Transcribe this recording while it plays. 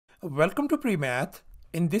Welcome to PreMath.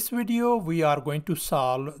 In this video, we are going to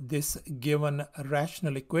solve this given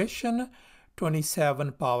rational equation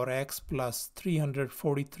 27 power x plus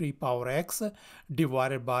 343 power x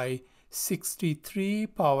divided by 63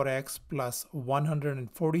 power x plus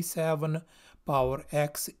 147 power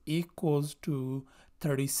x equals to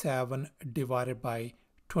 37 divided by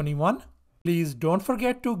 21. Please don't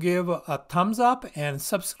forget to give a thumbs up and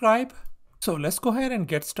subscribe. So let's go ahead and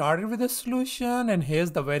get started with the solution, and here's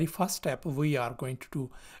the very first step we are going to do.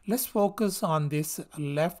 Let's focus on this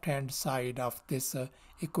left hand side of this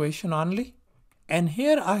equation only. And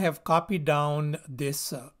here I have copied down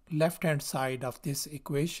this left hand side of this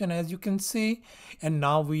equation, as you can see, and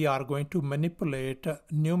now we are going to manipulate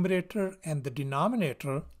numerator and the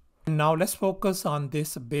denominator. And now let's focus on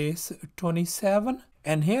this base 27.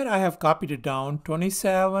 And here I have copied it down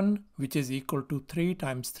 27, which is equal to 3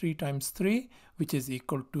 times 3 times 3, which is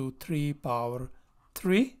equal to 3 power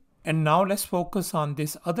 3. And now let's focus on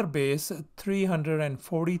this other base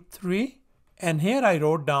 343. And here I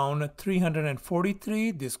wrote down 343.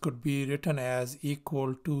 This could be written as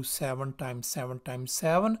equal to 7 times 7 times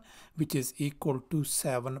 7, which is equal to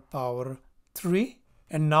 7 power 3.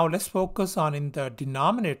 And now let's focus on in the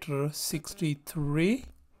denominator 63.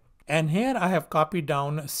 And here I have copied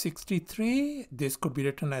down 63. This could be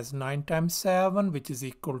written as 9 times 7, which is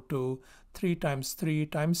equal to 3 times 3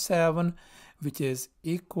 times 7, which is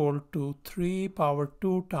equal to 3 power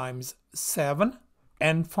 2 times 7.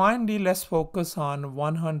 And finally, let's focus on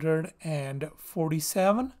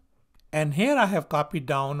 147. And here I have copied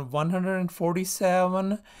down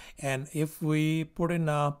 147. And if we put in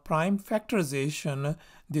a prime factorization,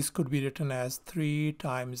 this could be written as 3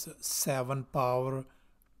 times 7 power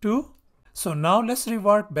 2. So now let's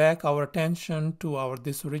revert back our attention to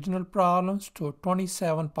this original problem. So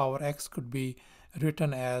 27 power x could be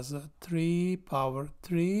written as 3 power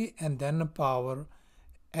 3 and then power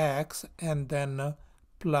x and then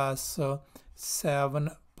plus 7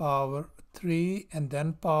 power 3 and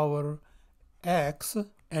then power x,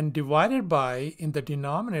 and divided by, in the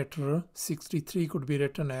denominator, 63 could be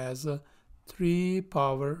written as 3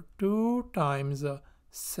 power 2 times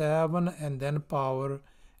 7 and then power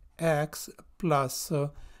x plus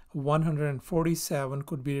 147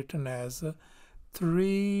 could be written as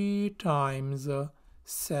 3 times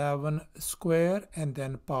 7 square and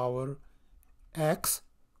then power x.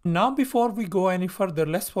 Now before we go any further,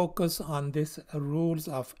 let's focus on this rules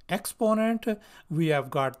of exponent. We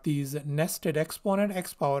have got these nested exponent,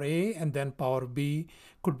 x power a and then power b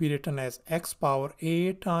could be written as x power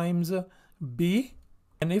a times b.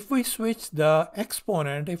 And if we switch the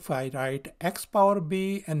exponent, if I write x power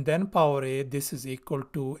b and then power a, this is equal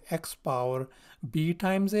to x power b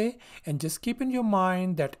times a. And just keep in your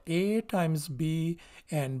mind that a times b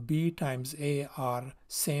and b times a are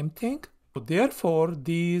same thing. So therefore,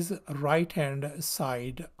 these right hand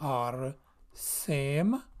side are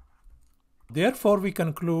same. Therefore, we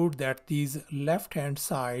conclude that these left hand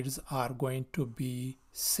sides are going to be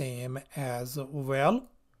same as well.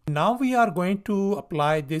 Now we are going to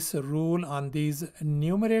apply this rule on these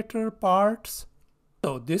numerator parts.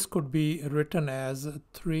 So this could be written as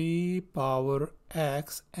 3 power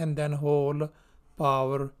x and then whole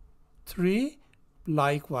power 3,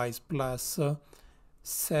 likewise plus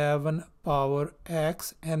 7 power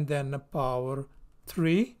x and then power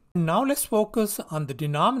 3. Now let's focus on the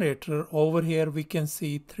denominator. Over here we can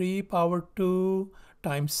see 3 power 2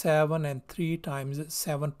 times 7 and 3 times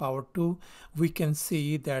 7 power 2. We can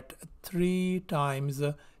see that 3 times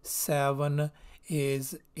 7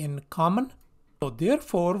 is in common. So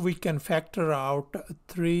therefore we can factor out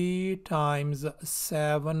 3 times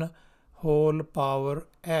 7 whole power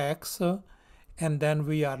x, and then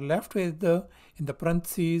we are left with in the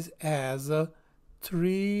parentheses as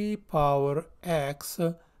 3 power x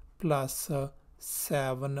plus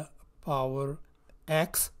 7 power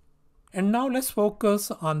x. And now let's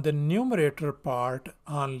focus on the numerator part,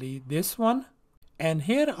 only this one. And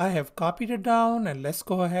here I have copied it down, and let's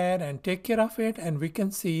go ahead and take care of it. And we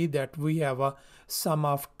can see that we have a sum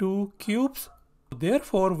of 2 cubes.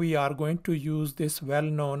 Therefore, we are going to use this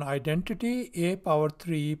well-known identity a power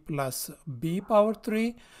 3 plus b power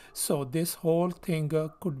 3. So this whole thing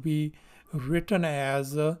could be written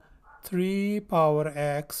as 3 power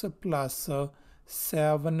x plus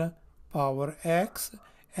 7 power x.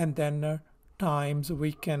 And then times,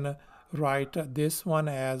 we can write this one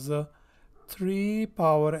as 3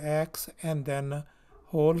 power x and then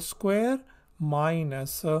whole square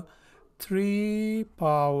minus 3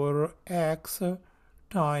 power x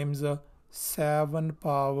times 7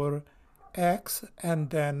 power x and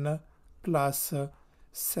then plus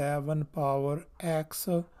 7 power x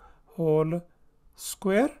whole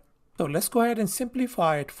square. So let's go ahead and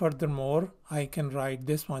simplify it furthermore. I can write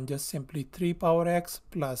this one just simply 3 power x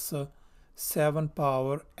plus 7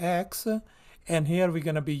 power x. And here we're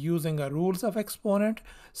going to be using a rules of exponent.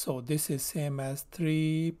 So this is same as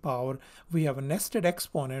 3 power. We have nested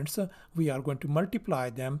exponents. We are going to multiply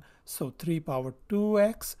them. So 3 power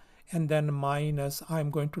 2x and then minus,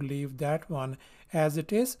 I'm going to leave that one as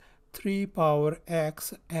it is, 3 power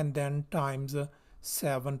x and then times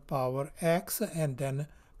 7 power x and then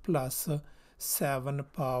plus 7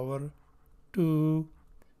 power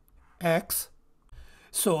 2x.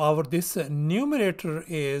 So our this numerator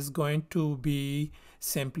is going to be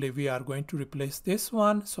simply, we are going to replace this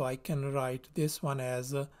one. So I can write this one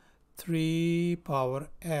as 3 power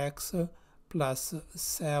x plus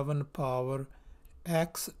 7 power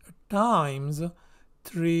x times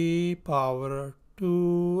 3 power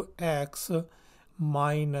 2x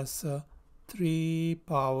minus 3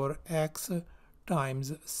 power x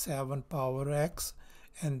times 7 power x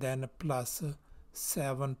and then plus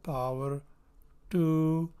 7 power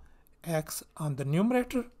 2x on the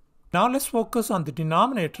numerator. Now let's focus on the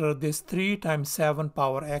denominator. This 3 times 7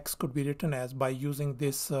 power x could be written as by using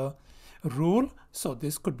this rule. So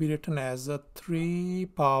this could be written as 3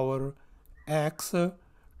 power x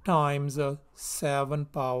times 7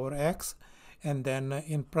 power x and then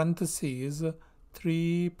in parentheses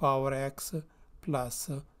 3 power x plus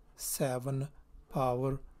 7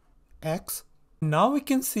 power x. Now we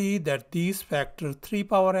can see that these factors 3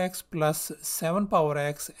 power x plus 7 power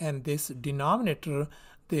x and this denominator,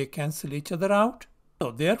 they cancel each other out.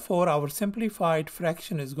 So therefore our simplified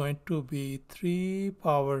fraction is going to be 3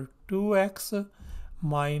 power 2x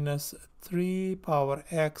minus 3 power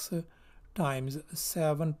x times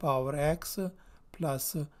 7 power x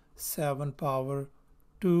plus 7 power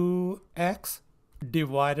 2x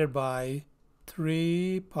divided by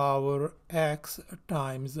 3 power x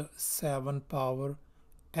times 7 power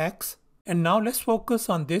x. And now let's focus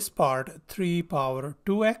on this part, 3 power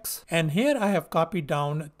 2x. And here I have copied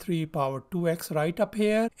down 3 power 2x right up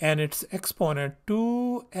here. And its exponent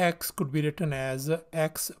 2x could be written as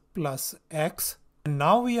x plus x. And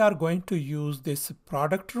now we are going to use this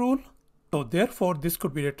product rule. So therefore this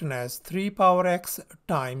could be written as 3 power x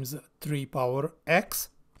times 3 power x.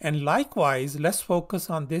 And likewise, let's focus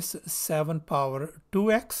on this 7 power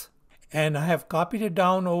 2x. And I have copied it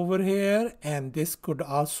down over here. And this could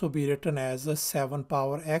also be written as 7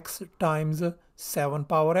 power x times 7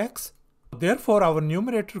 power x. Therefore, our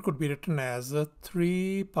numerator could be written as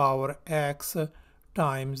 3 power x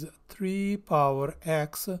times 3 power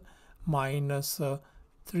x minus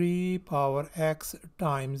 3 power x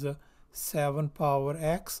times 7 power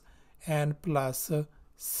x and plus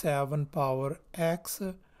 7 power x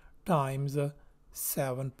times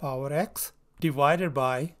 7 power x divided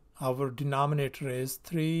by our denominator is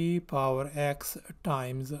 3 power x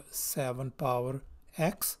times 7 power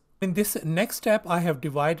x. In this next step, I have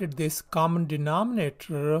divided this common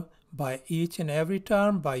denominator by each and every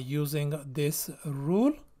term by using this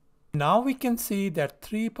rule. Now we can see that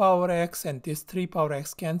 3 power x and this 3 power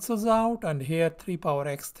x cancels out, and here 3 power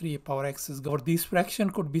x is gone. This fraction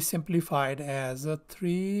could be simplified as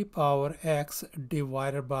 3 power x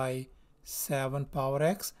divided by 7 power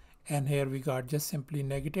x, and here we got just simply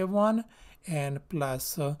 -1 and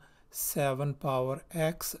plus 7 power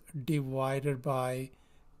x divided by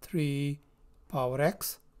 3 power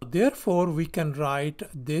x. Therefore, we can write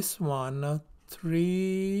this one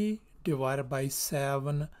 3 divided by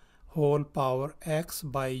 7 whole power x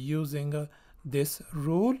by using this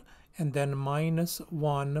rule, and then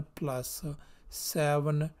 -1 plus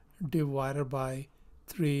 7 divided by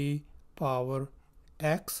 3 power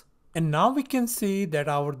x. And now we can see that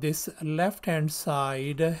our this left hand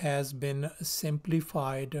side has been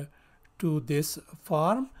simplified to this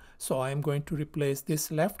form. So I am going to replace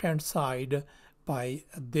this left hand side by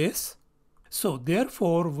this. So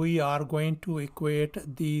therefore we are going to equate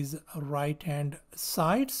these right hand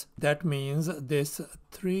sides. That means this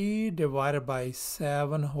 3 divided by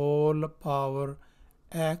 7 whole power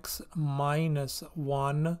x minus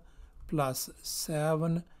 1 plus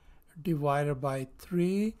 7 divided by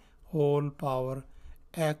 3 whole power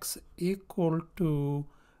x equal to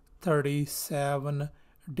 37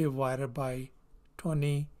 divided by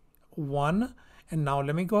 21. And now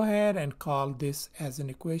let me go ahead and call this as an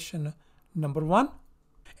equation number 1.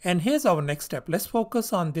 And here's our next step. Let's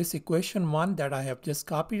focus on this equation 1 that I have just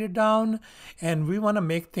copied it down, and we want to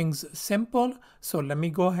make things simple. So let me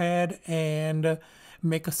go ahead and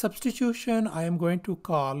make a substitution. I am going to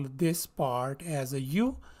call this part as a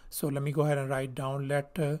u. So let me go ahead and write down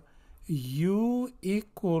let u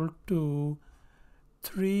equal to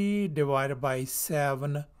 3 divided by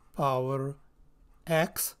 7 power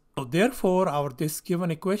x. So therefore, our this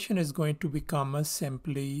given equation is going to become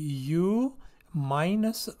simply u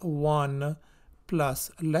minus 1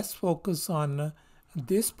 plus, let's focus on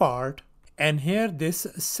this part. And here this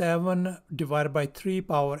 7 divided by 3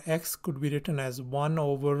 power x could be written as 1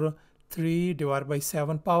 over 3 divided by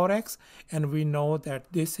 7 power x. And we know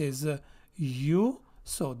that this is u.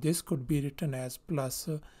 So this could be written as plus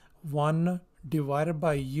 1 divided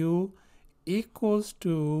by u equals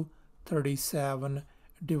to 37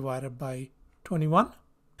 divided by 21.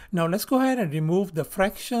 Now let's go ahead and remove the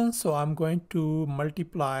fraction. So I'm going to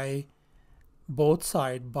multiply both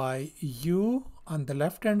sides by u on the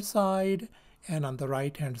left hand side and on the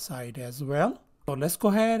right hand side as well. So let's go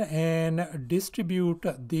ahead and distribute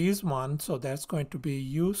these ones. So that's going to be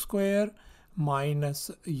u square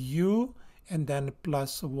minus u and then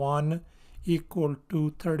plus 1 equal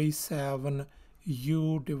to 37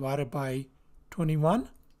 u divided by 21.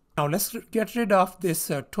 Now let's get rid of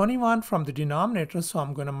this 21 from the denominator. So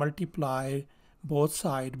I'm going to multiply both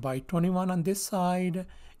sides by 21 on this side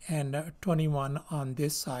and 21 on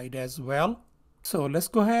this side as well. So let's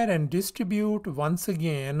go ahead and distribute once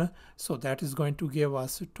again. So that is going to give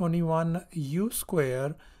us 21 u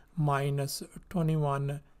square minus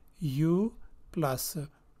 21 u plus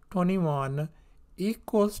 21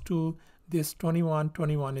 equals to this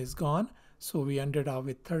 21 is gone. So we ended up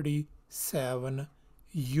with 37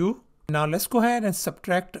 u. Now let's go ahead and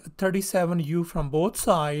subtract 37u from both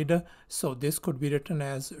sides. So this could be written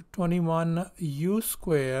as 21u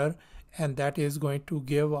square, and that is going to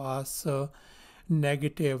give us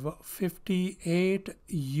negative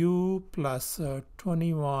 58u plus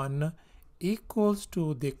 21 equals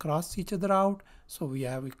to, they cross each other out, so we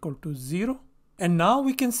have equal to 0. And now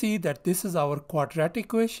we can see that this is our quadratic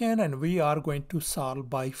equation, and we are going to solve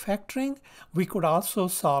by factoring. We could also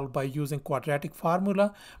solve by using quadratic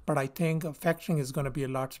formula, but I think factoring is going to be a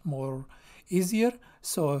lot more easier.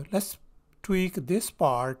 So let's tweak this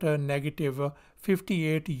part. Negative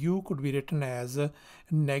 58u could be written as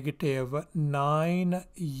negative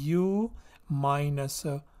 9u minus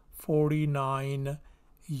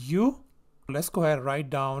 49u. Let's go ahead and write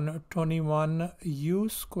down 21u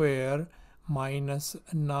square minus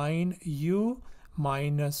 9u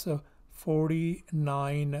minus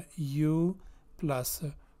 49u plus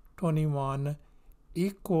 21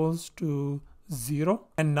 equals to 0.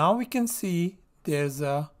 And now we can see there's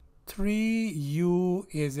a 3u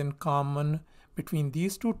is in common between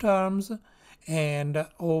these two terms, and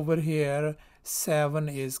over here 7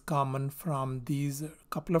 is common from these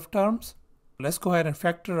couple of terms. Let's go ahead and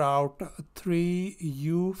factor out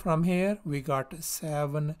 3u from here. We got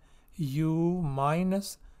 7u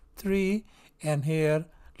minus 3, and here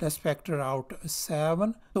let's factor out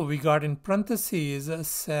 7. So we got in parentheses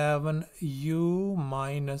 7u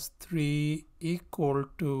minus 3 equal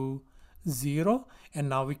to 0, and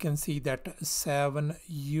now we can see that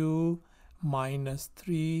 7u minus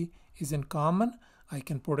 3 is in common. I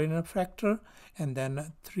can put in a factor, and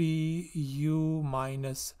then 3u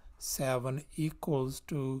minus 7 equals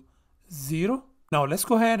to 0. Now let's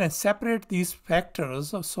go ahead and separate these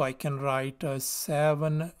factors. So I can write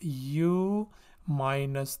 7u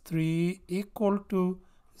minus 3 equal to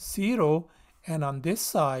 0, and on this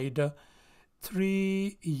side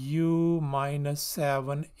 3u minus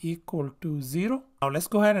 7 equal to 0. Now let's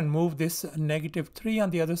go ahead and move this negative 3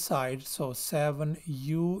 on the other side. So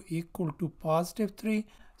 7u equal to positive 3.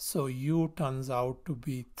 So u turns out to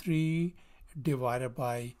be 3 divided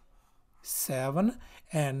by 7.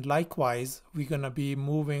 And likewise, we're going to be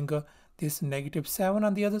moving this negative 7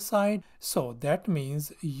 on the other side. So that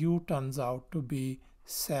means u turns out to be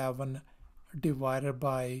 7 divided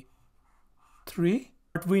by 3.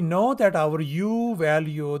 But we know that our u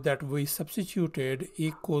value that we substituted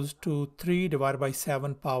equals to 3 divided by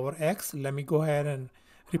 7 power x. Let me go ahead and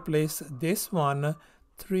replace this one,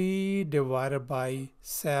 3 divided by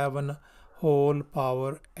 7 whole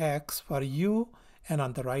power x for u. And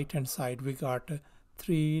on the right hand side we got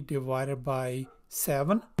 3 divided by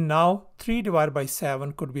 7. Now 3 divided by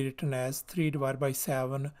 7 could be written as 3 divided by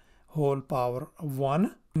 7 whole power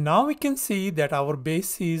 1. Now we can see that our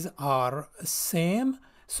bases are same.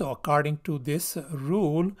 So according to this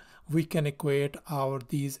rule, we can equate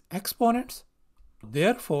these exponents.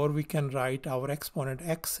 Therefore, we can write our exponent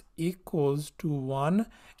x equals to 1,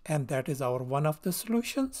 and that is our one of the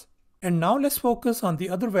solutions. And now let's focus on the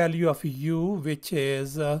other value of u, which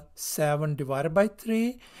is 7 divided by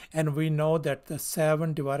 3. And we know that the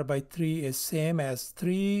 7 divided by 3 is same as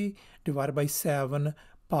 3 divided by 7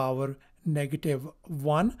 power negative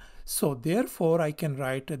 1. So therefore, I can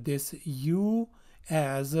write this u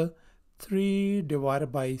as 3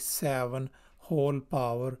 divided by 7 whole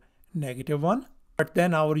power -1. But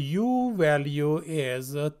then our u value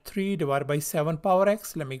is 3 divided by 7 power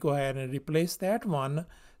x. Let me go ahead and replace that one.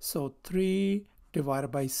 So 3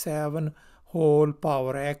 divided by 7 whole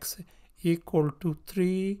power x equal to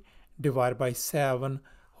 3 divided by 7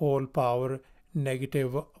 whole power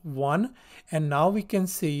 -1. And now we can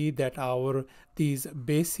see that these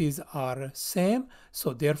bases are same.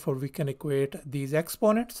 So therefore we can equate these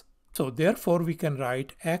exponents. So therefore we can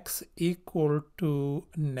write x equal to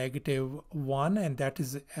 -1, and that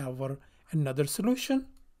is our another solution.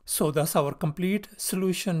 So thus our complete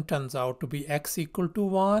solution turns out to be x equal to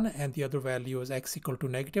 1, and the other value is x equal to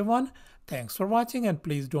 -1. Thanks for watching, and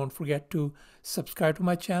please don't forget to subscribe to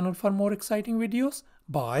my channel for more exciting videos.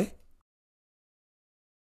 Bye.